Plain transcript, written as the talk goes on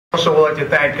also would like to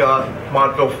thank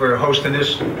Montville for hosting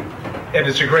this, and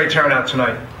it's a great turnout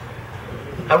tonight.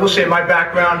 I will say my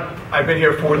background, I've been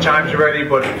here 4 times already,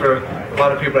 but for a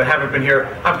lot of people that haven't been here,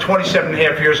 I have 27 and a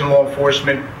half years in law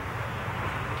enforcement.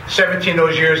 17 of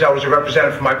those years I was a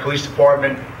representative for my police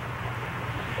department.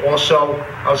 Also,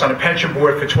 I was on a pension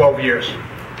board for 12 years.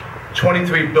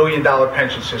 $23 billion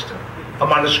pension system.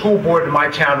 I'm on the school board in my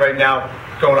town right now,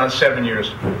 going on 7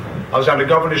 years. I was on the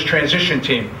governor's transition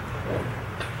team.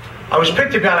 I was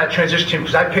picked to be on that transition team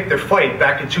because I picked a fight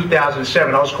back in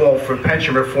 2007. I was calling for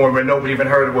pension reform, and nobody even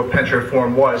heard of what pension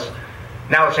reform was.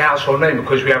 Now it's a household name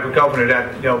because we have a governor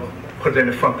that, put it in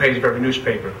the front page of every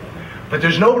newspaper. But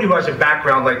there's nobody who has a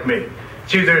background like me.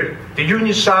 It's either the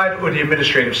union side or the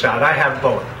administrative side. I have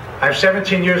both. I have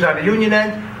 17 years on the union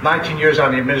end, 19 years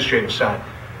on the administrative side.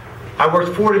 I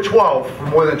worked 4 to 12 for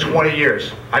more than 20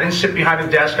 years. I didn't sit behind a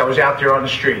desk. I was out there on the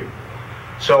street.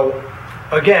 So,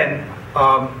 again,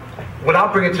 what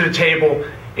I'll bring to the table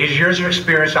is years of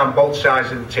experience on both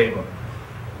sides of the table.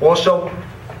 Also,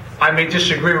 I may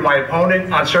disagree with my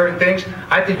opponent on certain things.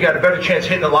 I think you got a better chance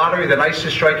hitting the lottery than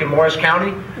ISIS striking Morris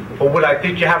County. But what I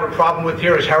think you have a problem with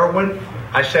here is heroin.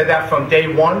 I said that from day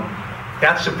one.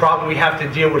 That's the problem we have to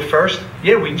deal with first.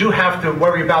 Yeah, we do have to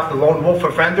worry about the lone wolf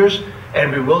offenders,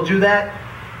 and we will do that.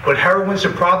 But heroin's a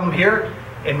problem here.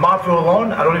 In Montville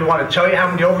alone, I don't even want to tell you how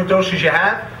many overdoses you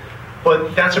have.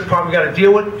 But that's a problem we got to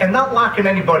deal with, and not locking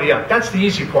anybody up. That's the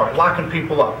easy part, locking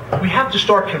people up. We have to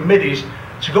start committees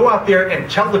to go out there and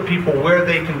tell the people where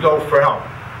they can go for help.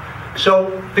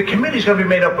 So the committee is going to be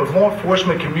made up of law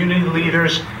enforcement, community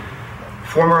leaders,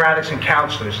 former addicts, and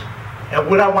counselors. And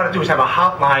what I want to do is have a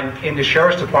hotline in the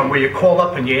sheriff's department where you call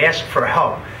up and you ask for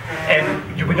help.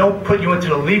 And we don't put you into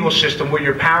the legal system where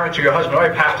your parents or your husband or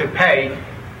wife have to pay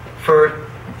for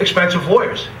expensive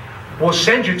lawyers. We'll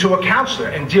send you to a counselor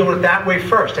and deal with it that way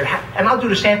first. And I'll do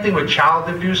the same thing with child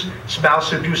abuse,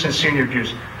 spouse abuse, and senior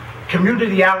abuse.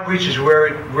 Community outreach is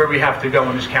where we have to go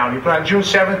in this county. But on June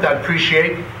 7th, I'd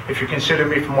appreciate if you consider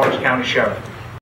me for Morris County Sheriff.